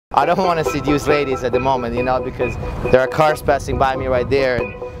I don't want to seduce ladies at the moment, you know, because there are cars passing by me right there,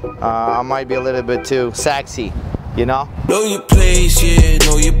 and I might be a little bit too sexy, you know. Know your place, yeah,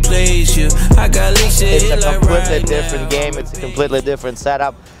 know your place, yeah. I got links in It's a like completely right different now. game. It's a completely different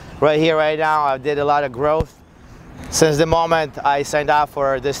setup. Right here, right now, I did a lot of growth since the moment I signed up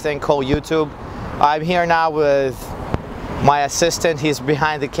for this thing called YouTube. I'm here now with my assistant. He's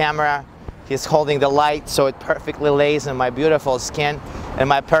behind the camera. He's holding the light so it perfectly lays in my beautiful skin and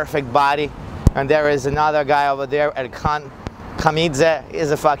my perfect body. And there is another guy over there at Kamidze.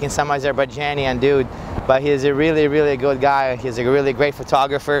 He's a fucking some Azerbaijani dude, but he's a really, really good guy. He's a really great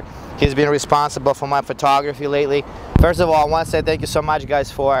photographer. He's been responsible for my photography lately. First of all, I want to say thank you so much,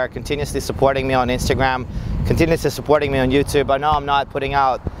 guys, for continuously supporting me on Instagram, continuously supporting me on YouTube. I know I'm not putting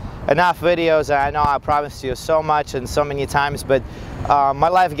out enough videos, and I know I promised you so much and so many times, but my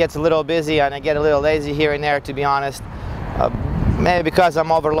life gets a little busy and I get a little lazy here and there, to be honest. Maybe because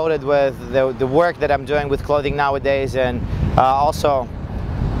I'm overloaded with the work that I'm doing with clothing nowadays, and also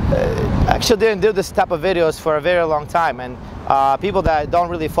actually didn't do this type of videos for a very long time. And people that don't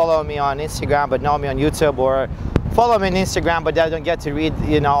really follow me on Instagram but know me on YouTube, or follow me on Instagram but they don't get to read,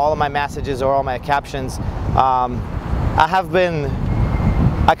 you know, all of my messages or all my captions,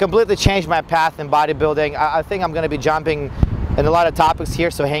 I completely changed my path in bodybuilding. I think I'm going to be jumping in a lot of topics here,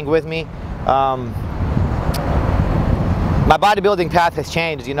 so hang with me. My bodybuilding path has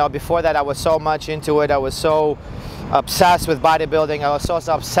changed. You know, before that I was so much into it. I was so obsessed with bodybuilding. I was so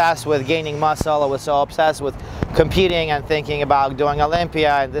obsessed with gaining muscle. I was so obsessed with competing and thinking about doing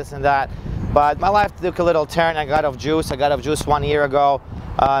Olympia and this and that. But my life took a little turn. I got off juice. I got off juice 1 year ago.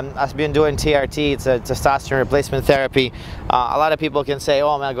 I've been doing TRT. It's a testosterone replacement therapy. A lot of people can say,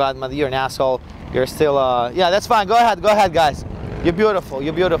 "Oh my God, you're an asshole. You're still." Yeah, that's fine. Go ahead, guys. You're beautiful.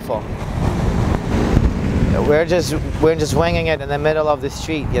 You're beautiful. We're just winging it in the middle of the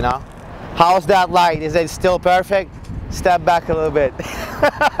street, you know. How's that light? Is it still perfect? Step back a little bit.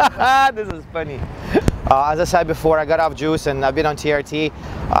 This is funny. As I said before, I got off juice and I've been on TRT.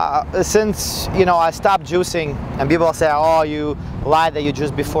 Since, you know, I stopped juicing, and people say, "Oh, you lied that you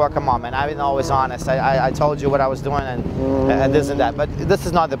juiced before." Come on, man, I've been always honest. I told you what I was doing and this and that, but this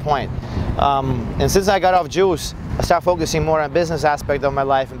is not the point. And since I got off juice, I started focusing more on business aspect of my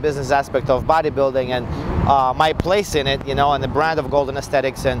life and business aspect of bodybuilding and my place in it, you know, and the brand of Golden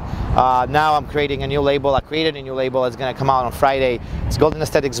Aesthetics. And now I'm creating a new label. I created a new label. It's going to come out on Friday. It's Golden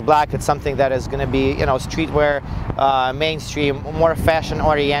Aesthetics Black. It's something that is going to be, you know, streetwear, mainstream, more fashion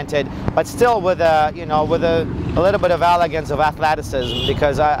oriented, but still with a, you know, with a little bit of elegance of athleticism,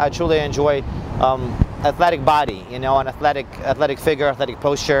 because I truly enjoy athletic body, you know, an athletic figure, athletic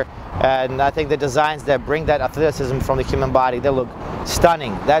posture. And I think the designs that bring that athleticism from the human body, they look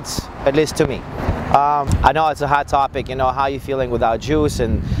stunning. That's, at least to me. I know it's a hot topic, you know, how you feeling without juice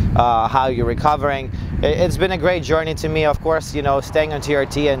and how you're recovering. It's been a great journey to me, of course, you know, staying on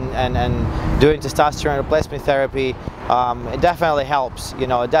TRT and doing testosterone replacement therapy. It definitely helps, you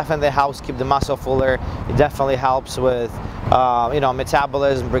know, it definitely helps keep the muscle fuller. It definitely helps with, you know,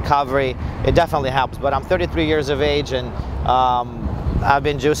 metabolism, recovery. It definitely helps. But I'm 33 years of age, and I've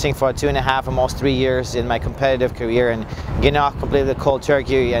been juicing for 2.5, almost 3 years in my competitive career, and getting off completely cold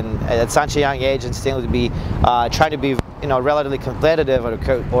turkey, and at such a young age, and still to be trying to be, you know, relatively competitive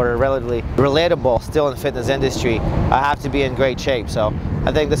or relatively relatable still in the fitness industry. I have to be in great shape. So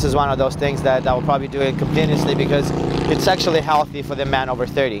I think this is one of those things that I will probably do it continuously, because it's actually healthy for the man over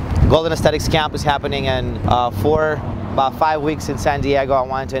 30. Golden Aesthetics Camp is happening in about 5 weeks in San Diego. I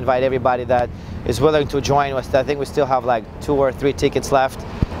wanted to invite everybody that is willing to join us. I think we still have like 2 or 3 tickets left,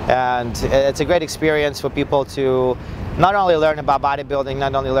 and it's a great experience for people to not only learn about bodybuilding,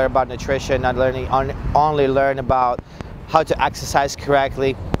 not only learn about nutrition, not only learn about how to exercise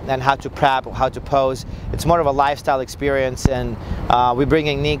correctly and how to prep, how to pose. It's more of a lifestyle experience, and we're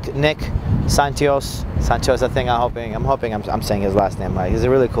bringing Nick Santos, I think, I'm hoping I'm saying his last name right. He's a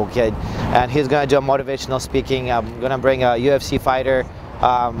really cool kid, and he's going to do a motivational speaking. I'm going to bring a UFC fighter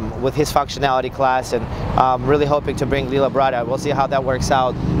with his functionality class, and I'm really hoping to bring Lila Brada. We'll see how that works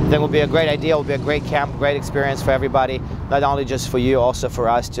out. I think it will be a great idea. It will be a great camp, great experience for everybody, not only just for you, also for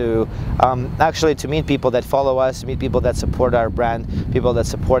us to actually to meet people that follow us, meet people that support our brand, people that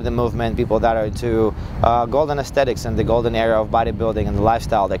support the movement, people that are into golden aesthetics and the golden era of bodybuilding and the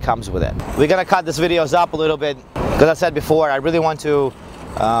lifestyle that comes with it. We're gonna cut these videos up a little bit, because I said before, I really want to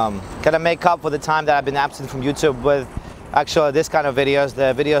kind of make up for the time that I've been absent from YouTube with actually this kind of videos,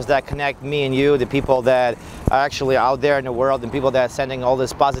 the videos that connect me and you, the people that are actually out there in the world, and people that are sending all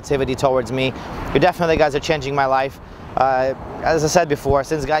this positivity towards me. You definitely guys are changing my life. As I said before,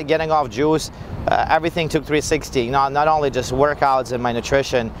 since getting off juice, everything took 360. Not only just workouts and my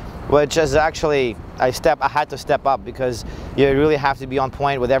nutrition, which is actually I had to step up, because you really have to be on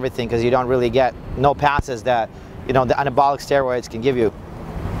point with everything, because you don't really get no passes that the anabolic steroids can give you.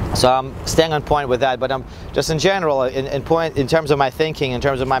 So I'm staying on point with that, but I'm just in general, in terms of my thinking, in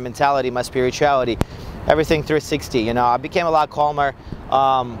terms of my mentality, my spirituality, everything 360. I became a lot calmer,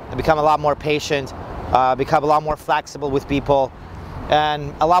 I become a lot more patient, become a lot more flexible with people,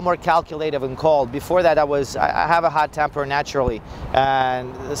 and a lot more calculative and cold. Before that, I have a hot temper naturally,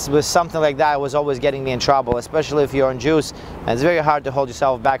 and this was something like that was always getting me in trouble, especially if you're on juice. And it's very hard to hold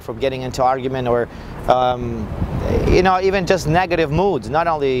yourself back from getting into argument or even just negative moods, not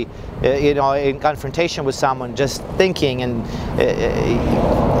only in confrontation with someone, just thinking, and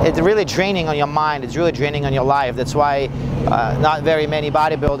it's really draining on your mind, it's really draining on your life. That's why not very many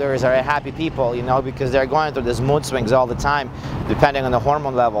bodybuilders are happy people, because they're going through these mood swings all the time, depending on the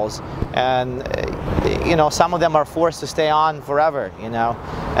hormone levels. And some of them are forced to stay on forever, and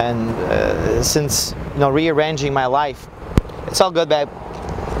since rearranging my life, it's all good, babe.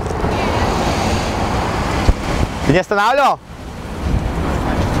 Ты не останавливал?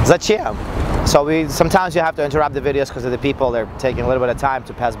 Зачем? So sometimes you have to interrupt the videos because of the people. They're taking a little bit of time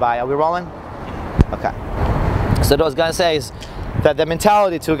to pass by. Are we rolling? Okay. So what I was gonna say is that the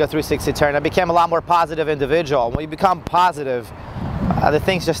mentality took a 360 turn. I became a lot more positive individual. When you become positive, the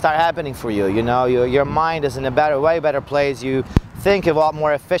things just start happening for you. Your mind is in a way better place. You think a lot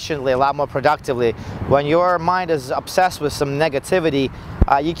more efficiently, a lot more productively. When your mind is obsessed with some negativity,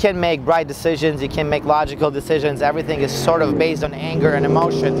 you can make bright decisions, you can make logical decisions. Everything is sort of based on anger and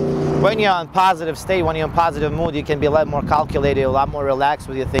emotion. When you're in positive state, when you're in positive mood, you can be a lot more calculated, a lot more relaxed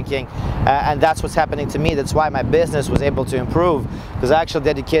with your thinking, and that's what's happening to me. That's why my business was able to improve, because I actually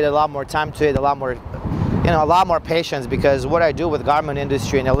dedicated a lot more time to it, a lot more patience, because what I do with garment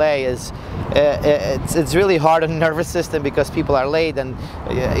industry in LA is it's really hard on the nervous system, because people are late, and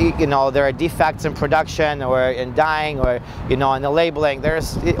there are defects in production or in dyeing or in the labeling,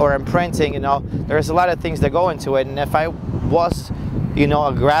 or in printing. There's a lot of things that go into it, and if I was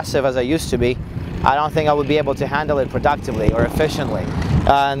aggressive as I used to be, I don't think I would be able to handle it productively or efficiently.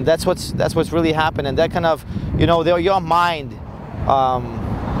 And that's what's really happened. And that kind of your mind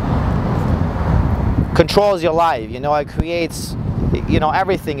controls your life. It creates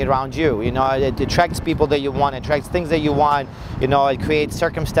everything around you. It attracts people that you want, it attracts things that you want. It creates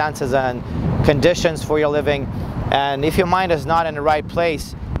circumstances and conditions for your living. And if your mind is not in the right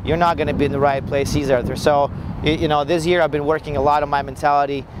place, you're not going to be in the right place either. So this year I've been working a lot on my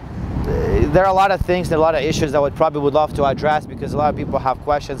mentality. There are a lot of things, a lot of issues that I would love to address, because a lot of people have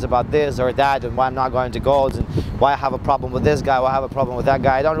questions about this or that, and why I'm not going to goals, and why I have a problem with this guy, why I have a problem with that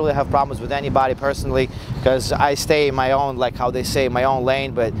guy. I don't really have problems with anybody personally, because I stay in my own, like how they say, my own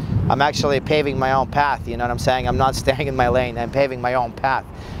lane, but I'm actually paving my own path, you know what I'm saying? I'm not staying in my lane, I'm paving my own path.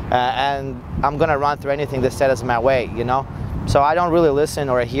 And I'm gonna run through anything that stands in my way, So I don't really listen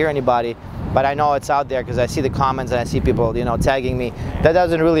or hear anybody, but I know it's out there because I see the comments and I see people, tagging me. That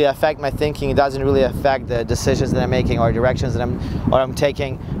doesn't really affect my thinking. It doesn't really affect the decisions that I'm making or directions that I'm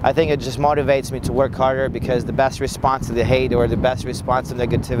taking. I think it just motivates me to work harder, because the best response to the hate or the best response to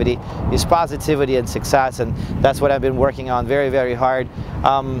negativity is positivity and success, and that's what I've been working on very, very hard.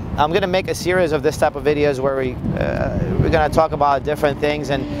 I'm going to make a series of this type of videos where we're going to talk about different things,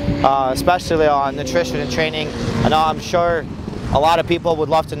 and especially on nutrition and training. I know I'm sure a lot of people would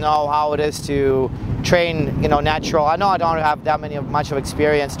love to know how it is to train, natural. I know I don't have that much of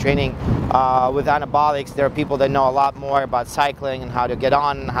experience training with anabolics. There are people that know a lot more about cycling and how to get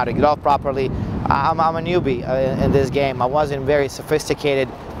on, how to get off properly. I'm a newbie in this game. I wasn't a very sophisticated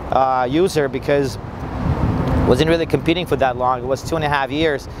user, because I wasn't really competing for that long. It was 2.5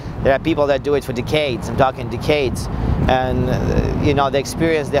 years. There are people that do it for decades. I'm talking decades, and the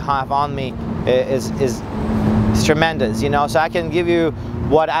experience they have on me is tremendous, so I can give you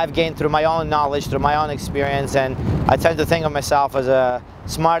what I've gained through my own knowledge, through my own experience, and I tend to think of myself as a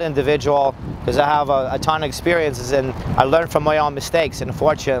smart individual because I have a ton of experiences, and I learned from my own mistakes,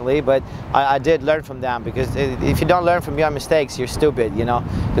 unfortunately, but I did learn from them, because if you don't learn from your mistakes, you're stupid,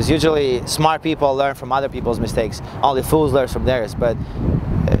 because usually smart people learn from other people's mistakes, only fools learn from theirs. But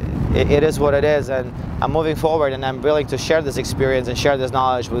it is what it is, and I'm moving forward, and I'm willing to share this experience and share this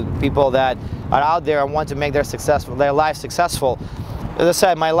knowledge with people that are out there and want to make their life successful. As I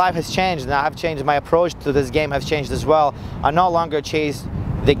said, my life has changed, and I have changed. My approach to this game has changed as well. I no longer chase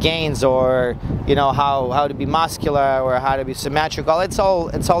the gains, or how to be muscular or how to be symmetrical. It's all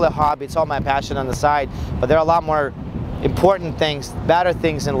a hobby. It's all my passion on the side. But there are a lot more important things, better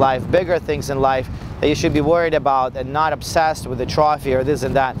things in life, bigger things in life that you should be worried about and not obsessed with the trophy or this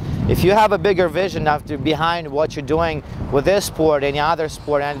and that. If you have a bigger vision behind what you're doing with this sport, any other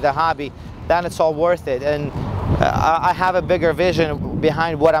sport, and the hobby, then it's all worth it. And I have a bigger vision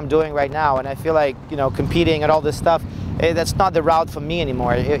behind what I'm doing right now, and I feel like, you know, competing and all this stuff, that's not the route for me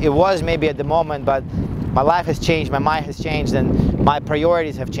anymore. It was maybe at the moment, but my life has changed, my mind has changed, and my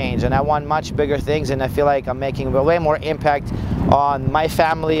priorities have changed, and I want much bigger things, and I feel like I'm making way more impact on my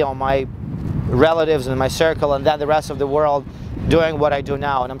family, on my relatives and my circle, and then the rest of the world, doing what I do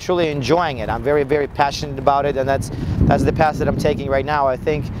now, and I'm truly enjoying it. I'm very, very passionate about it, and that's the path that I'm taking right now. I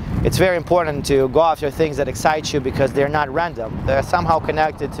think it's very important to go after things that excite you, because they're not random. They're somehow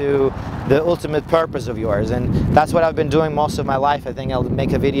connected to the ultimate purpose of yours, and that's what I've been doing most of my life. I think I'll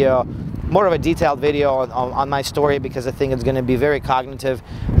make a video, more of a detailed video on my story, because I think it's going to be very cognitive,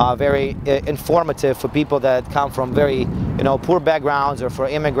 very informative for people that come from very, you know, poor backgrounds, or for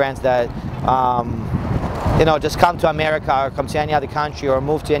immigrants that you know, just come to America or come to any other country or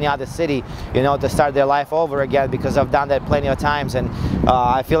move to any other city, you know, to start their life over again, because I've done that plenty of times. And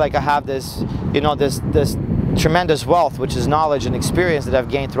I feel like I have this, you know, this tremendous wealth, which is knowledge and experience that I've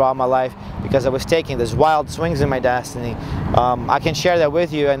gained throughout my life, because I was taking these wild swings in my destiny. I can share that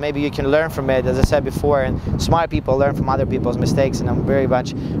with you, and maybe you can learn from it, as I said before, and smart people learn from other people's mistakes, and I'm very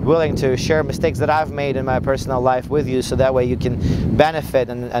much willing to share mistakes that I've made in my personal life with you, so that way you can benefit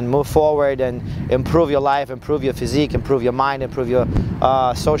and move forward and improve your life, improve your physique, improve your mind, improve your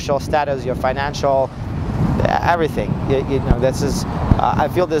social status, your financial, everything. You know, this is, I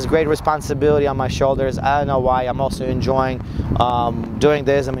feel this great responsibility on my shoulders. I don't know why. I'm also enjoying doing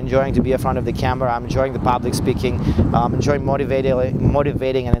this. I'm enjoying to be in front of the camera. I'm enjoying the public speaking. I'm enjoying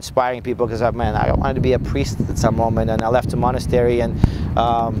motivating and inspiring people, because I wanted to be a priest at some moment, and I left the monastery, and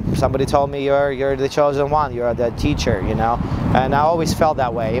somebody told me, you're the chosen one, you're the teacher, you know, and I always felt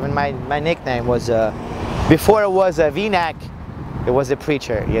that way. Even my nickname was, before it was a V-neck, it was a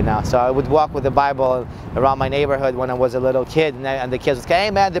preacher, you know. So I would walk with the Bible around my neighborhood when I was a little kid, and the kids would say,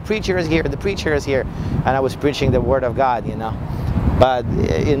 hey man, the preacher is here, the preacher is here. And I was preaching the Word of God, you know. But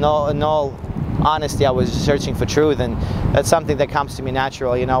in all honesty, I was searching for truth, and that's something that comes to me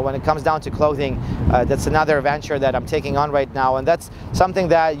natural, you know. When it comes down to clothing, that's another venture that I'm taking on right now, and that's something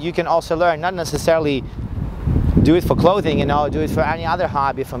that you can also learn, not necessarily do it for clothing, you know, do it for any other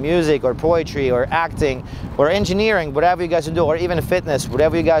hobby, for music or poetry or acting or engineering, whatever you guys do, or even fitness,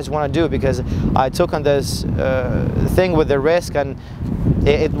 whatever you guys want to do, because I took on this thing with the risk, and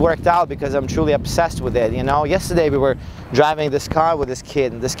it worked out, because I'm truly obsessed with it, you know. Yesterday we were driving this car with this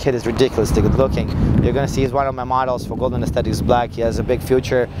kid, and this kid is ridiculously good looking. You're going to see he's one of my models for Golden Aesthetics Black. He has a big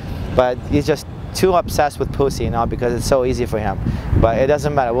future, but he's just too obsessed with pussy, you know, because it's so easy for him. But it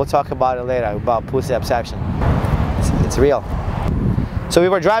doesn't matter. We'll talk about it later, about pussy obsession. It's real. So we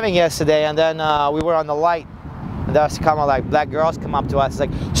were driving yesterday, and then we were on the light, and there's kind of like black girls come up to us. It's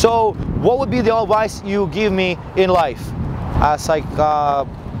like, so what would be the advice you give me in life? I was like,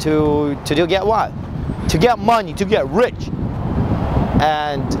 to get what? To get money, to get rich.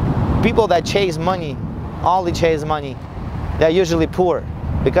 And people that chase money, only chase money, they're usually poor,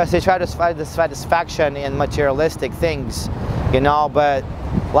 because they try to find the satisfaction in materialistic things, you know. But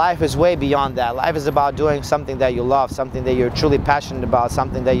life is way beyond that. Life is about doing something that you love, something that you're truly passionate about,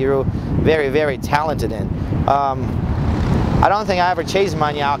 something that you're very, very talented in. I don't think I ever chased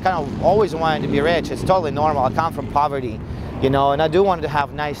money. I kind of always wanted to be rich. It's totally normal. I come from poverty, you know, and I do want to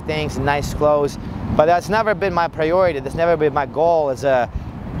have nice things and nice clothes, but that's never been my priority. That's never been my goal as a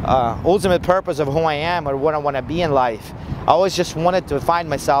ultimate purpose of who I am or what I want to be in life. I always just wanted to find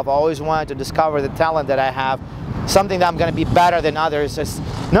myself. I always wanted to discover the talent that I have, something that I'm going to be better than others. It's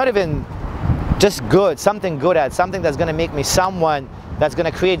not even just good, something good at, something that's going to make me someone that's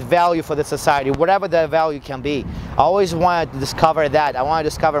going to create value for the society, whatever that value can be. I always wanted to discover that. I want to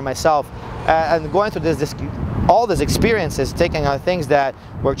discover myself. And going through all these experiences, taking on things that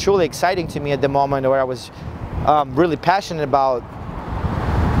were truly exciting to me at the moment, where I was really passionate about,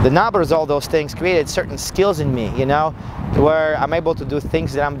 the numbers, all those things created certain skills in me, you know, where I'm able to do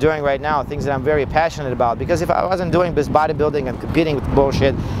things that I'm doing right now, things that I'm very passionate about. Because if I wasn't doing this bodybuilding and competing with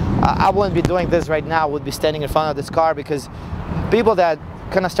bullshit, I wouldn't be doing this right now. I would be standing in front of this car, because people that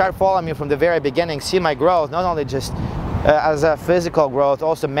kind of start following me from the very beginning see my growth, not only just as a physical growth,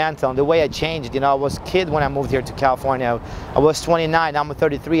 also mental, and the way I changed. You know, I was a kid when I moved here to California. I was 29, I'm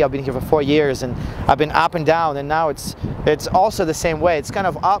 33, I've been here for 4 years, and I've been up and down, and now it's also the same way. It's kind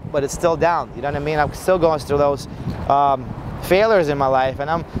of up, but it's still down, you know what I mean? I'm still going through those failures in my life, and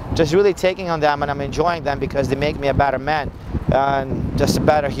I'm just really taking on them, and I'm enjoying them, because they make me a better man and just a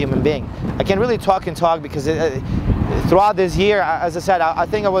better human being. I can really talk and talk, because throughout this year, as I said, I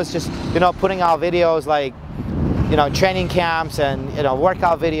think I was just, you know, putting out videos like, you know, training camps and, you know,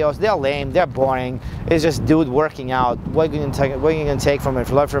 workout videos. They're lame, they're boring. It's just dude working out. What are you gonna take from it,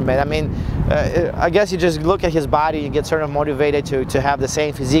 learn from it? I mean, I guess you just look at his body, you get sort of motivated to have the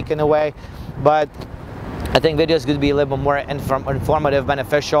same physique in a way. But I think videos could be a little bit more informative,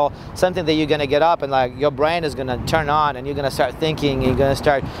 beneficial, something that you're gonna get up and like your brain is gonna turn on and you're gonna start thinking, you're gonna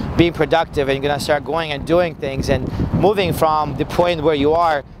start being productive, and you're gonna start going and doing things and moving from the point where you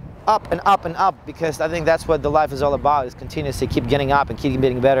are up and up and up, because I think that's what the life is all about, is continuously keep getting up and keep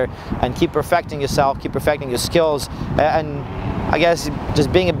getting better and keep perfecting yourself, keep perfecting your skills, and I guess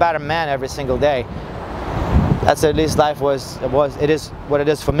just being a better man every single day. That's at least life it is what it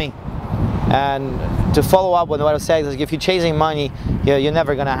is for me. And to follow up with what I was saying is, if you're chasing money, you're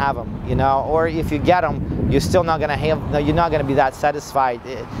never gonna have them, you know, or if you get them, you're still not gonna have, you're not gonna be that satisfied.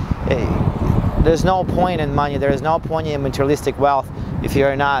 There's no point in money, there is no point in materialistic wealth if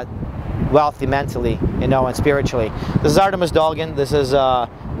you're not wealthy mentally, you know, and spiritually. This is Artemus Dolgin. This is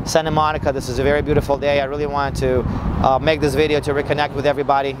Santa Monica. This is a very beautiful day. I really wanted to make this video to reconnect with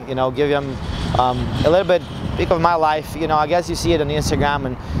everybody, you know, give them a little bit of my life. You know, I guess you see it on Instagram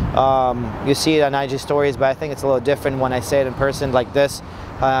and you see it on IG stories, but I think it's a little different when I say it in person like this.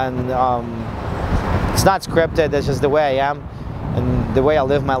 And it's not scripted, it's just the way I am and the way I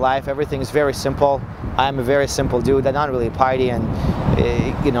live my life. Everything is very simple. I'm a very simple dude. I don't really party, and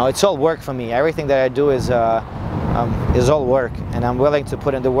you know, it's all work for me. Everything that I do is all work, and I'm willing to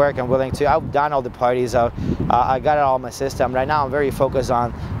put in the work. I'm willing to. I've done all the parties. I got it all in my system. Right now, I'm very focused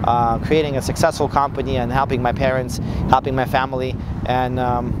on creating a successful company and helping my parents, helping my family, and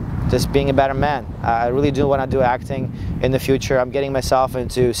just being a better man. I really do want to do acting in the future. I'm getting myself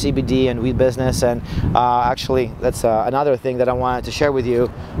into CBD and weed business, and actually, that's another thing that I wanted to share with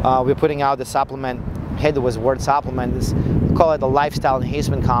you. We're putting out the supplement. I hate the word supplement. We call it the lifestyle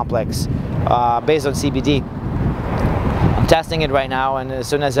enhancement complex, based on CBD. I'm testing it right now, and as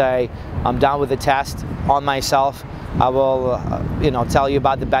soon as I'm done with the test on myself, I will you know, tell you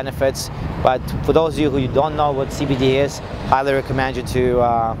about the benefits. But for those of you who don't know what CBD is, I highly recommend you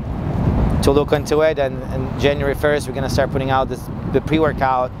to look into it. And January 1st, we're going to start putting out the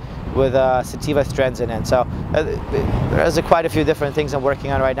pre-workout with sativa strands in it. So there's quite a few different things I'm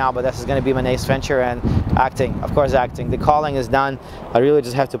working on right now, but this is going to be my next venture. And acting, of course, acting. The calling is done. I really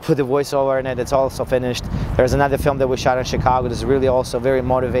just have to put the voiceover in it. It's also finished. There's another film that we shot in Chicago. This is really also very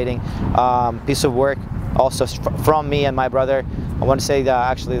motivating piece of work, also from me and my brother. I want to say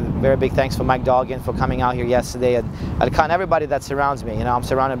actually very big thanks for Mike Dolgin for coming out here yesterday, and everybody that surrounds me. You know, I'm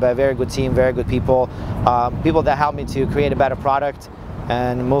surrounded by a very good team, very good people, people that help me to create a better product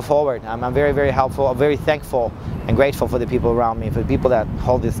and move forward. I'm very, very helpful. I'm very thankful and grateful for the people around me, for the people that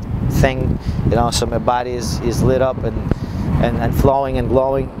hold this thing, you know, so my body is lit up and flowing and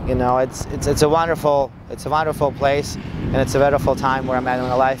glowing. You know, it's a wonderful place, and it's a wonderful time where I'm at in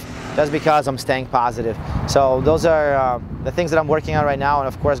my life, just because I'm staying positive. So those are the things that I'm working on right now. And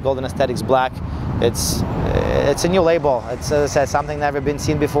of course, Golden Aesthetics Black, it's a new label. It's, as I said, something never been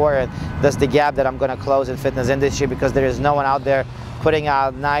seen before, and that's the gap that I'm going to close in fitness industry, because there is no one out there putting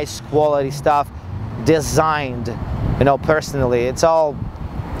out nice quality stuff designed, you know, personally. It's all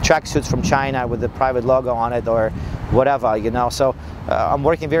tracksuits from China with the private logo on it or whatever, you know. So I'm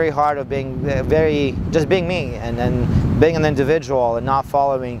working very hard of being just being me, and being an individual and not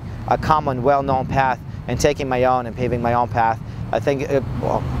following a common, well-known path, and taking my own and paving my own path. I think,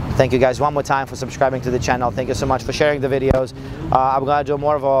 well, thank you guys one more time for subscribing to the channel. Thank you so much for sharing the videos. I'm gonna do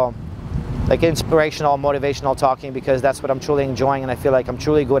more of a like inspirational, motivational talking, because that's what I'm truly enjoying, and I feel like I'm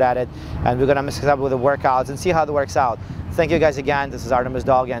truly good at it. And we're gonna mix it up with the workouts and see how it works out. Thank you guys again. This is Artemus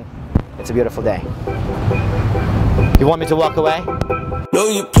Dolgin. It's a beautiful day. You want me to walk away? Know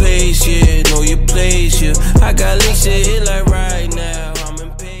your place, yeah, know your place, yeah. I got links to hit like right now.